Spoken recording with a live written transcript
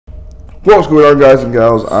What's going on, guys and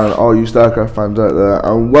gals, and all you Starcraft fans out there,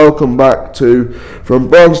 and welcome back to From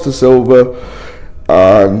Bronze to Silver.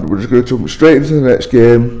 And we're just going to jump straight into the next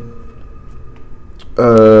game.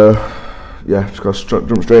 Yeah, just going to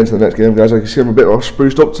jump straight into the next game, guys. I can see I'm a bit more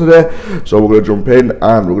spruced up today, so we're going to jump in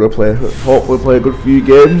and we're going to hopefully play a good few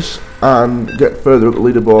games and get further up the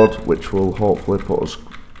leaderboard, which will hopefully put us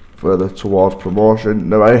further towards promotion.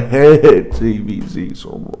 Now, I hate TvZ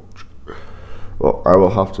so much, but I will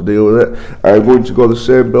have to deal with it. I'm going to go the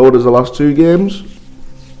same build as the last two games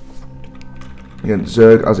against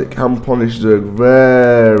Zerg, as it can punish Zerg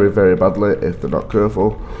very, very badly if they're not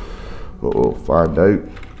careful, but we'll find out.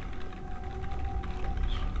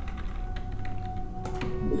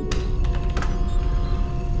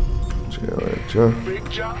 See you later. Big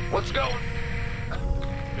job. What's going?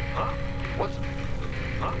 Huh? What's?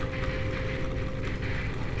 Huh?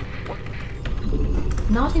 What?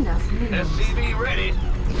 Not enough minerals. SCV ready.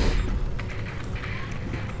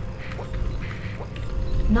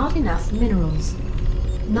 Not enough minerals.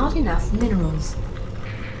 Not enough minerals.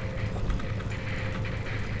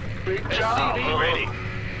 Big job. SCV ready.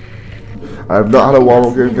 I have not had a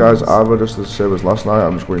warm-up game, guys, either, just the same as last night.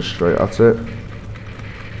 I'm just going straight at it.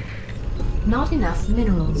 Not enough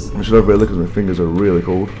minerals. I should have really, because my fingers are really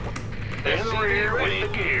cold. SCV ready. The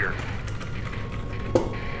gear.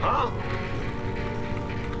 Huh?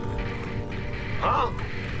 Huh?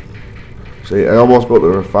 See, I almost built the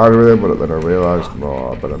refinery then, but then I realised, no,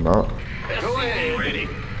 I better not. Go ahead. Ready.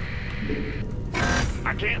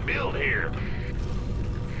 I can't build here.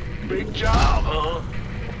 Big job, huh?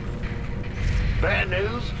 Bad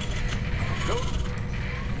news. Go.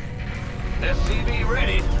 SCV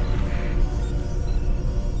ready.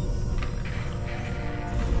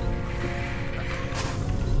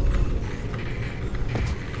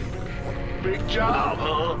 Big job,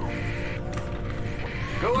 huh?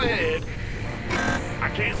 Go ahead. I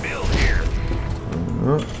can't build here.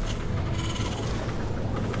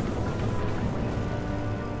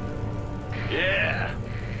 Yeah.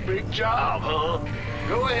 Big job, huh?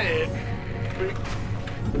 Go ahead. Big.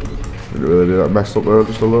 Didn't really do that messed up there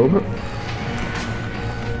just a little bit.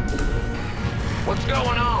 What's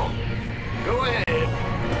going on? Go ahead.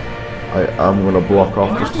 I am going to block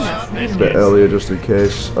off just a bit earlier just in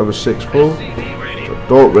case of a 6 pull. I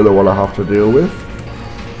don't really want to have to deal with.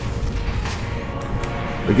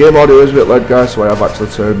 The game audio is a bit loud, guys, so I have actually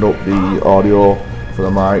turned up the audio for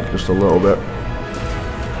the mic just a little bit.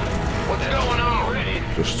 What's going on? Ready?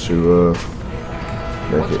 Just to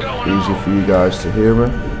make it easy for you guys to hear me.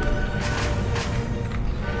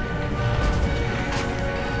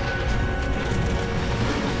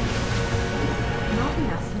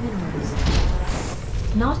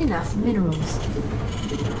 Not enough minerals.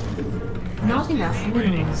 Not enough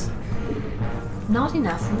minerals. Not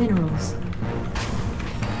enough minerals.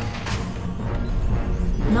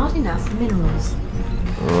 Not enough minerals.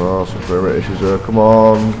 Oh, some frame rate issues there. Come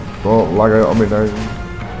on, don't lag out on me now.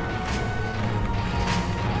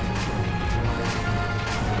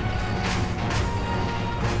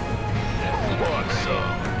 What's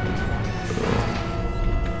up?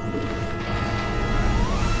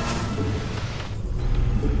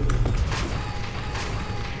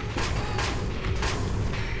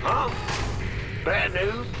 Huh? Bad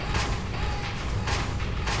news?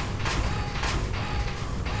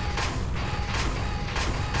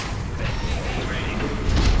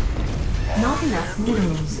 Not enough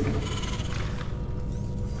minerals.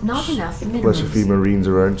 Not enough minerals. There's a few Marines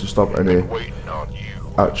around to stop any Waiting on you.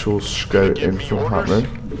 actual scouting from happening.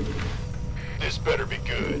 This better be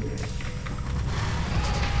good.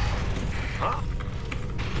 Huh?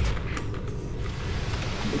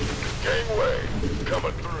 Gangway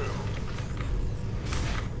coming through.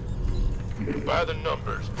 By the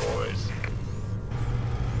numbers, boys.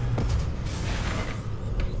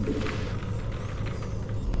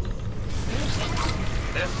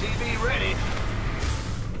 SCV ready.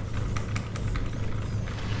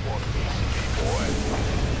 One PCB,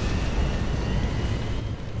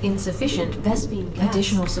 boy. Insufficient Vespine gas.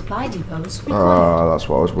 Additional supply depots required. Ah, that's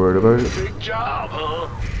what I was worried about. Big job, huh?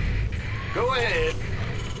 Go ahead.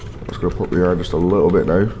 I'm just going to put behind just a little bit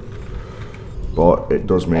now. But it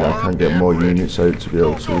does mean I can get more units out to be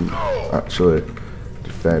able to actually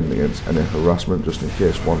defend against any harassment, just in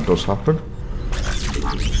case one does happen.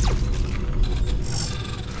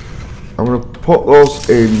 I'm going to put those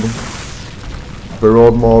in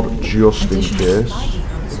Barrode mode just in case.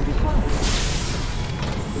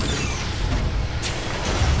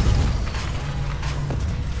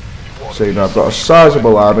 So, you know, I've got a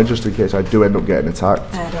sizable army just in case I do end up getting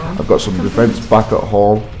attacked. I've got some defence back at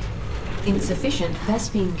home. Insufficient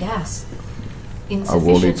Vespine gas. I will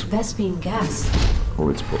Insufficient need to, Vespine gas. I'll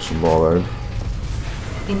need to put some more in.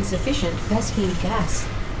 Insufficient Vespine gas.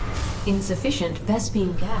 Insufficient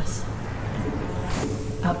Vespine gas.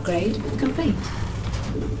 Upgrade complete.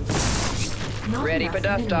 Not Ready enough for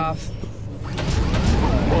dust minerals. off.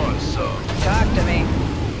 What's up? Talk to me.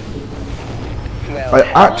 Well, I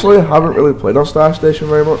actually haven't really played on Star Station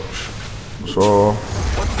very much, so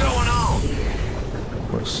What's going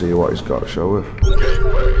on? let's see what he's got to show us.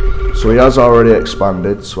 So he has already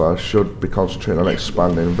expanded, so I should be concentrating on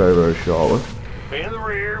expanding very, very shortly. In the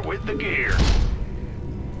rear with the gear.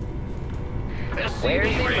 where's SCV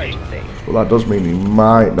the ready. emergency? Well, that does mean he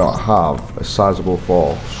might not have a sizable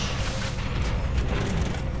force.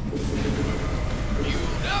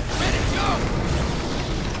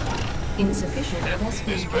 Insufficient This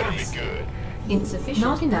Vespine better be gas. good. Insufficient.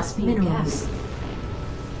 Not enough minerals.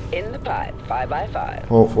 In the pipe, 5x5.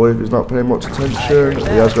 Hopefully, if he's not paying much attention, he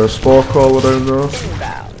has got a spore crawler down there.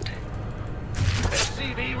 Inbound.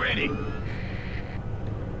 SCV ready.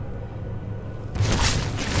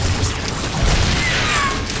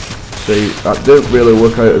 See, that didn't really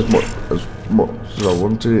work out as much as I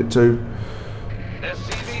wanted it to.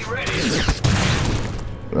 SCV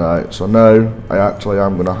ready. Right, so now I actually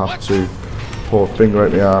am going to have to pull a finger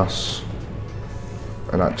out my ass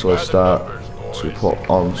and actually start to put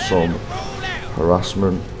on some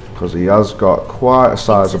harassment, because he has got quite a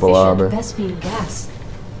sizable army, Insufficient Vespine gas.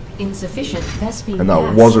 Insufficient Vespine and that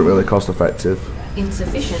gas. wasn't really cost effective.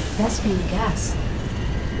 Insufficient Vespine gas.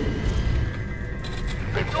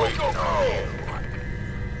 Been waiting on.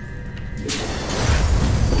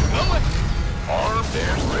 Armed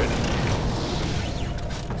and ready.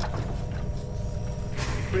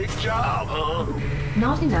 Big job, huh?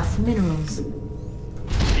 Not enough minerals.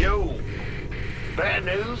 Yo. Bad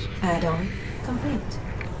news? Add-on complete.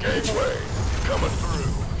 Gateway coming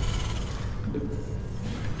through.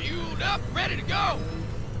 Fueled up, ready to go.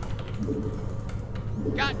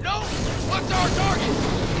 Got no. What's our target?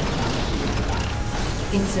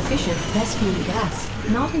 Insufficient Vespine gas.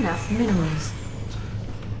 Not enough minerals.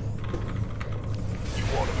 You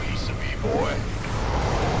want a piece of me, boy?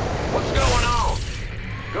 What's going on?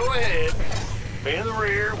 Go ahead. In the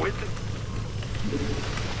rear with the...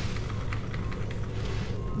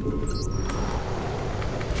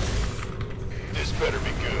 This better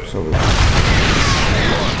be good. So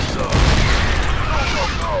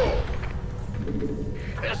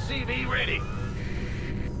SCV ready.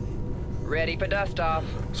 Ready for dust off.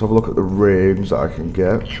 let's have a look at the range that I can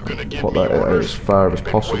get. You gonna give Put me that out orders? as far as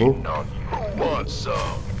Been possible. waiting on you. Who wants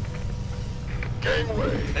some?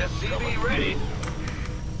 Gangway. SCV ready.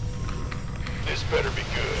 This better be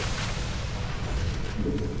good.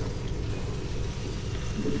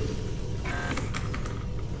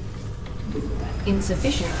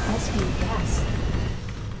 Insufficient Vespine gas.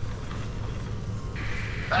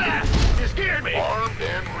 Ah! You scared me! Armed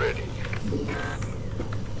and ready.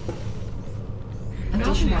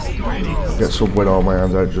 Additional supplies. Get some wind on my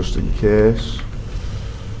hands out just in case.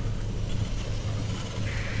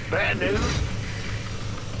 Bad news?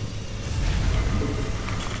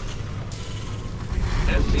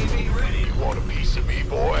 SCV ready. You want a piece of me,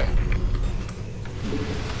 boy?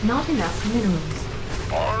 Not enough minerals.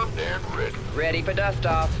 Armed and ready. Ready for dust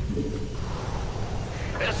off.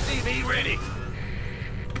 SCV ready.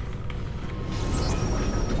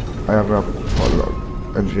 I am going to put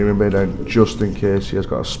an engineering bay down just in case he has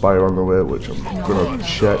got a spire on the way, which I'm going to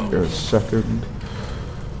check in a second.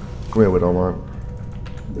 Come here, Widow man.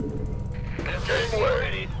 Gangway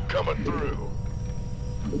ready. Coming through.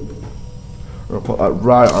 I'm going to put that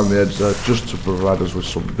right on the edge there just to provide us with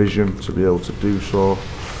some vision to be able to do so.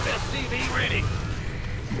 SCV ready.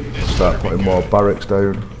 Start putting more barracks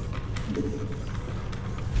down.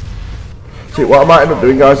 See, what I might end up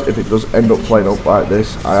doing, guys, if it does end up playing up like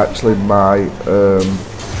this, I actually might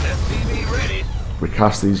SCV ready.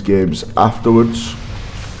 recast these games afterwards.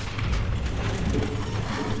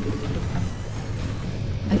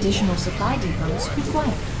 Additional supply depots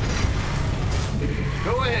required.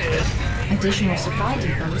 Go ahead. Additional supply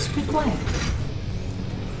depots required.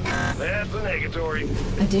 That's a negatory.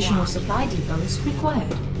 Additional supply depots required.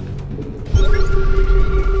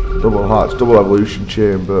 Double hearts, double evolution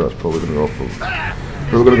chamber. That's probably going to go for.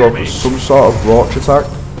 We're going to go for some sort of roach attack.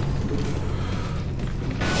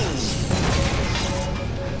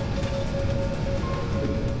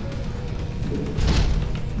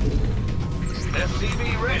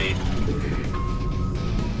 SCV ready.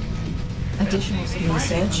 Additional supply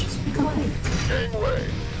research required. Gangway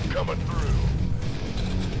coming through.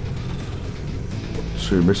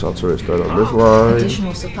 2 missile turrets down on this line.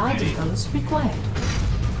 Additional supply depots required.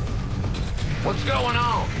 What's going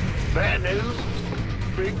on? Bad news?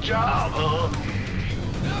 Big job, huh?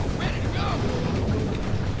 Up, ready to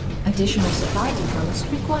go. Additional supply depots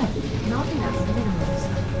required. Not enough minerals.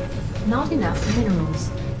 Not enough minerals.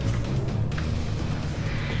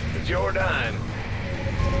 It's your dime.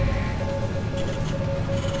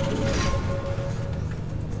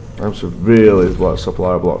 I'm severely like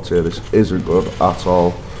supply blocked here. This isn't good at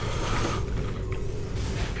all.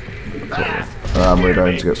 I'm way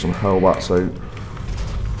down to get some hellbats out.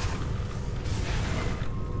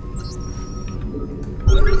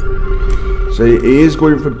 See, he is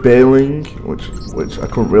going for bailing, which I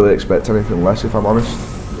couldn't really expect anything less, if I'm honest.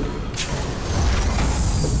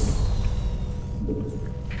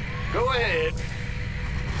 Go ahead.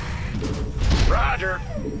 Roger.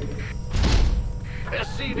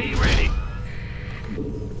 SCV ready.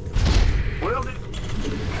 Welded.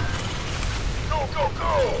 Go, go,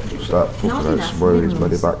 go. Start pushing out some more of these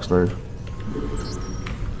medibacks now.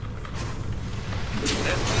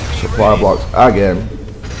 Supply blocks again.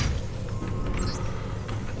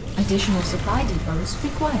 Additional supply depots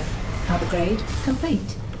required. Upgrade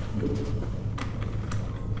complete.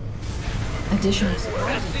 Additional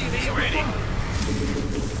supply depots required.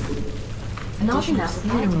 Not enough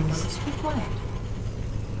minerals required.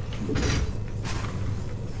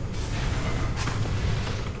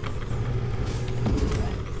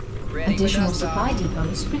 Additional supply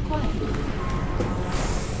depots required.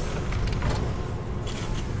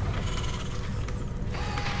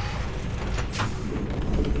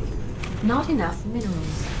 Not enough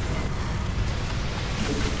minerals.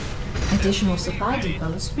 Additional supply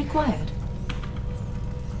depots required.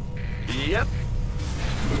 Yep.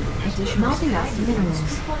 Not enough minerals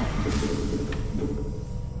required.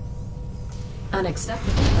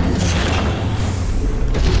 Unacceptable.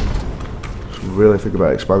 Really think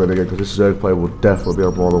about expanding again, because this Zerg player will definitely be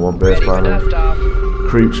on more than one base Ready for banner. dust off.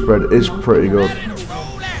 Creep spread is pretty good.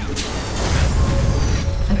 Roll out.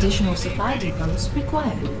 Additional supply depots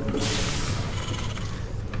required.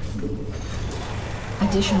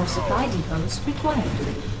 Additional supply depots required.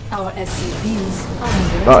 Our SCVs are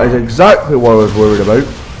under That is exactly what I was worried about.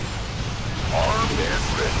 Armed and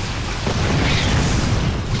ready.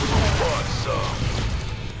 Awesome.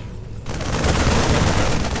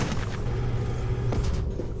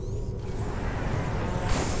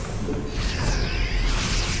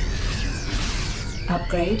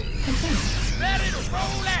 Upgrade complete. Ready to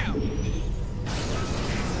roll out.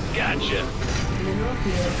 Gotcha. Mineral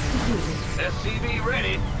field completed. SCV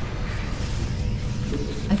ready.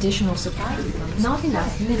 Additional supply depots. Not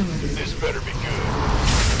enough minerals. This better be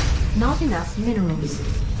good. Not enough minerals.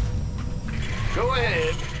 Go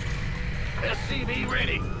ahead. SCV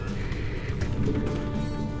ready.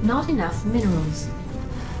 Not enough minerals.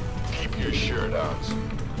 Keep your shirt on.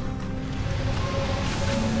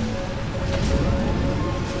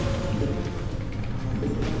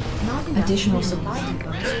 Not enough additional supply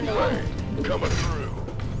depots required. Coming through.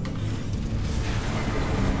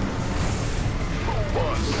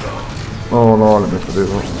 Awesome. Oh no, I didn't mean to do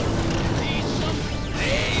that.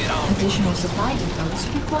 Lay it on. Additional supply depots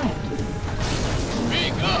required.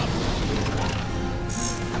 Speak up.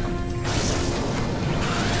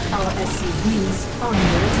 Our SCVs are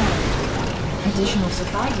under attack. Additional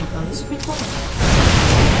supply depots required.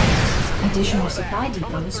 Additional supply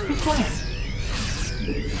depots required.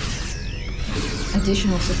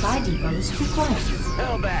 Additional supply depots required.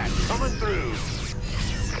 Hellback coming through.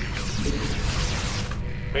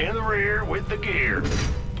 In the rear with the gear.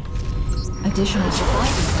 Additional supply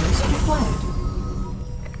depots required.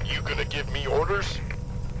 You gonna give me orders?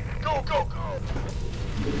 Go, go, go.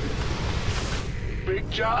 Big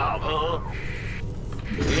job, huh?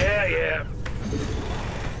 Yeah, yeah.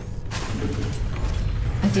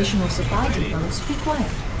 Additional supply depots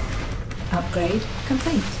required. Upgrade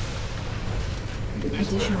complete.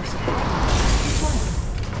 Additional supply depots required.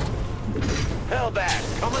 Hellback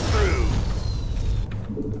coming through.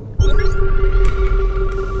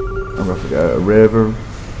 I'm gonna forget a Raven.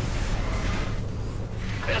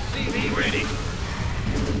 SCV ready.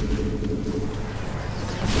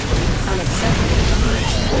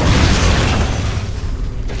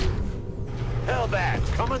 Hellback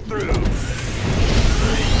coming through.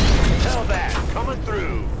 Hellback coming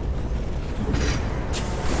through.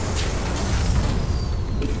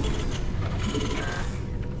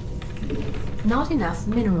 Not enough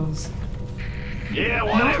minerals. Yeah, Not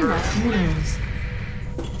whatever. enough minerals.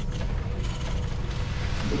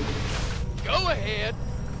 Go ahead.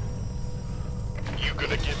 You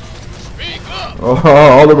gonna get Speak up. Oh,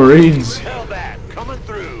 all the Marines. Hellback coming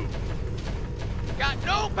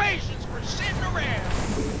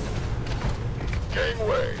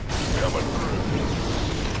Gangway, coming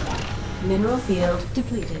through. Mineral field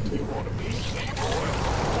depleted.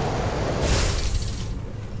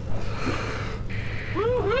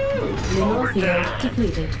 Mineral field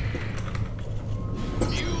depleted.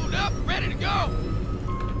 Fueled up, ready to go.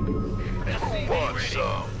 Want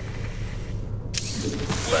some?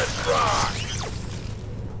 Let's rock.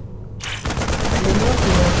 Mineral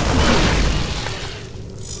field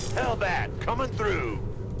Hellbat, coming through.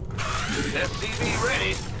 SCV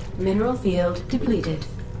ready. depleted. Mineral field depleted.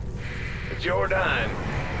 It's your dime.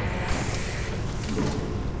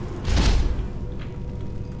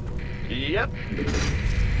 Yep.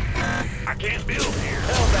 I can't build here.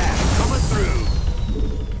 Hellbat, coming through.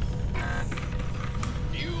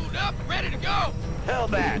 Fueled up, ready to go.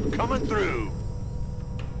 Hellbat, coming through.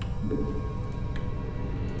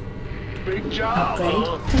 Big job, Upgrade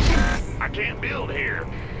huh? complete. I can't build here.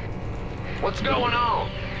 What's going on?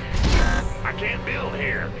 I can't build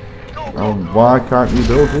here. Go, go, go. Why can't you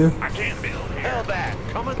build here? I can't build here. Hellbat,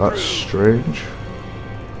 coming That's through. strange.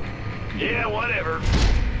 Yeah, whatever.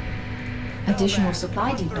 Additional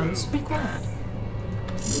supply depots required.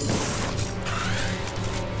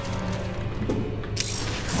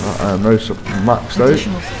 No maxed out.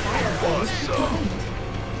 Additional supply depots required.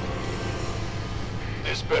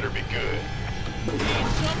 This better be good.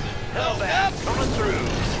 Hellbat, coming through.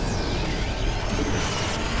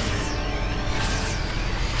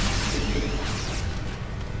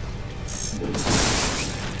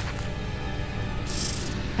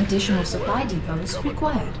 Additional supply depots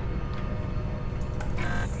required.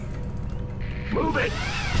 Move it.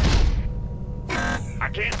 I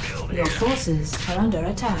can't build Your here. forces are under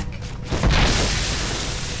attack.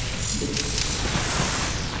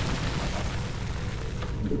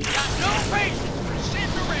 Got no patience for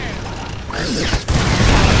sitting around.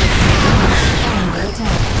 Under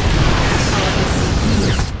attack.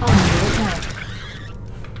 Under attack.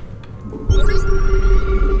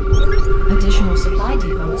 Additional supply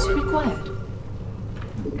depots required.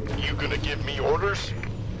 You gonna give me orders?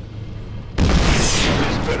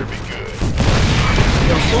 This better be good.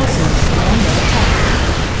 Your forces are under attack.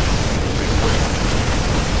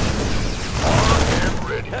 And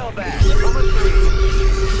ready. Hellbat, coming through.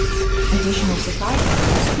 Additional supply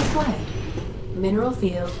depots required. Mineral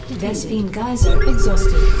field, Vespine geyser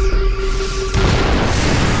exhausted.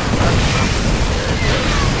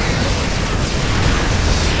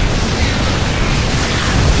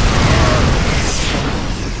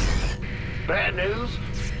 Bad news?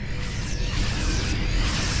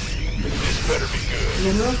 This better be good.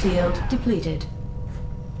 Mineral field depleted.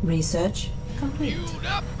 Research complete. Fueled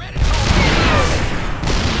up, ready to go.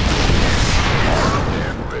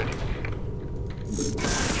 And ready.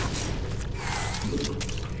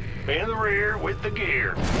 In the rear with the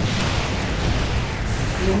gear.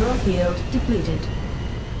 Mineral field depleted.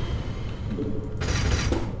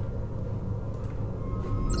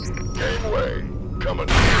 Gangway, coming.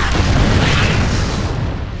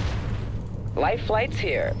 Life flight's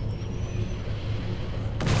here.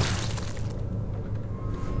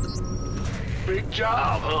 Big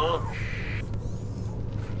job, huh?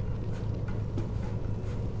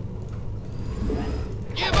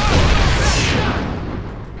 Give up.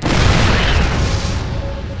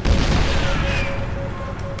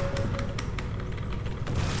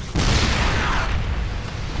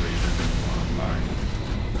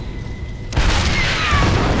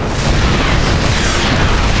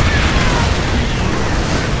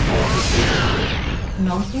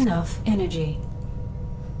 Not enough energy.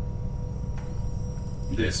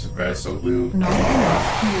 This vessel will Not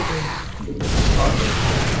enough energy. honor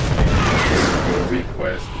your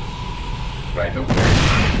request. Right away.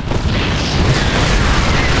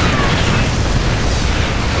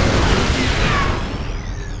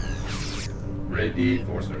 Ready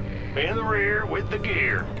for service. In the rear with the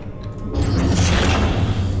gear.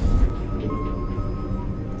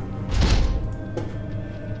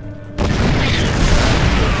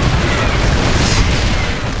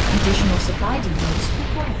 Additional supply depots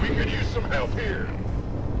required. We could use some help here.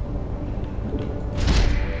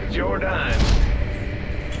 It's your dime.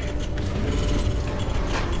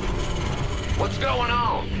 What's going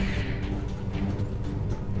on?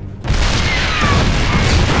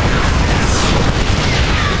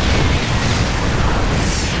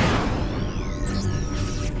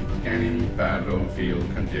 Scanning battlefield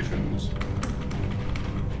conditions.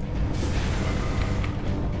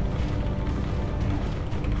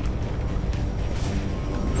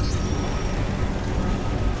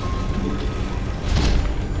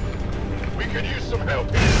 We could use some help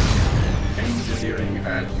here. Engineering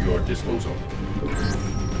at your disposal.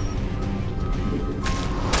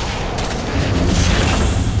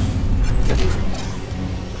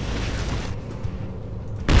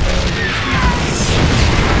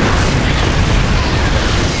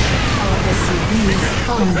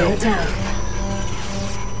 attack.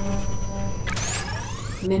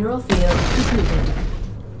 Mineral field completed.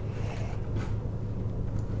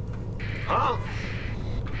 Huh?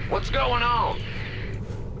 What's going on?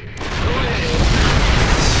 Go ahead.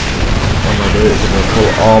 What I'm going to do is I'm going to pull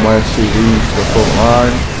all my SCVs to the front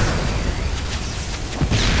line.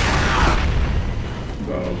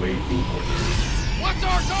 Waiting for this. What's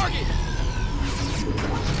our target?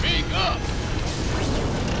 Speak up!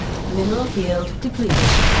 Mineral field depleted.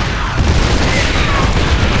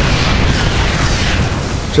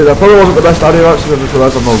 See, that probably wasn't the best idea actually, I just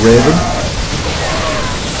realised I'm not Raven.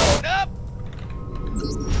 Up!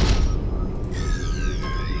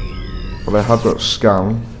 But I have got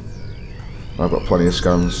scan. I've got plenty of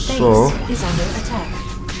scans, so Base is under attack.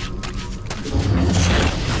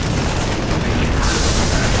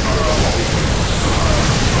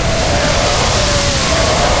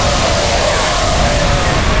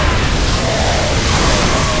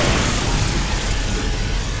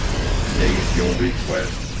 State your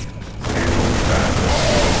request.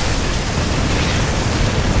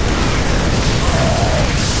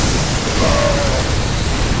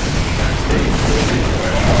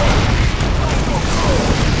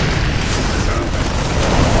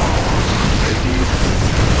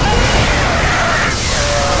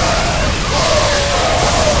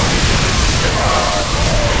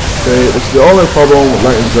 this is the only problem with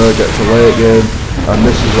letting Zerg get to late game, and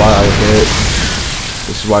this is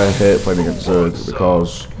why I hate playing against Zerg,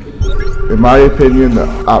 because in my opinion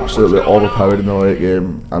they're absolutely overpowered in the late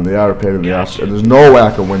game, and they are a pain in the ass, and there's no way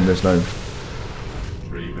I can win this now.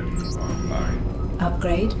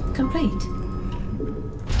 Upgrade complete.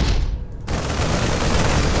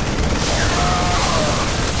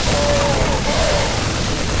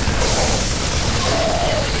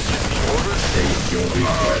 State your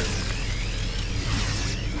request.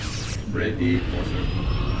 Ready for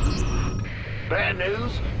service. Bad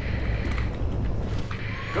news?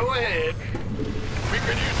 Go ahead. We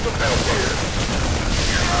could use some help here.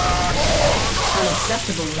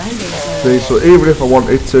 Unacceptable landing zone. See, so even if I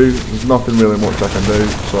wanted to, there's nothing really much I can do,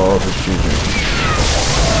 so I'll just shoot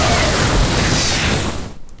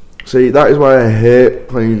it. See, that is why I hate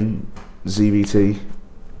playing ZVT.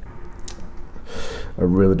 I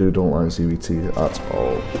really don't like ZVT at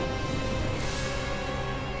all.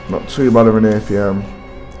 Not too bad of an APM.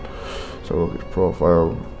 So look at his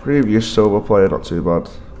profile. Previous silver player, not too bad.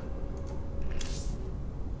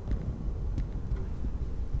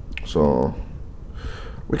 So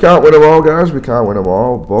we can't win them all, guys. We can't win them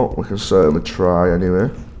all, but we can certainly try anyway.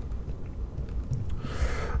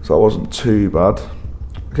 So that wasn't too bad.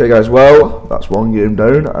 Okay, guys. Well, that's one game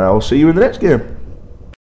down. I'll see you in the next game.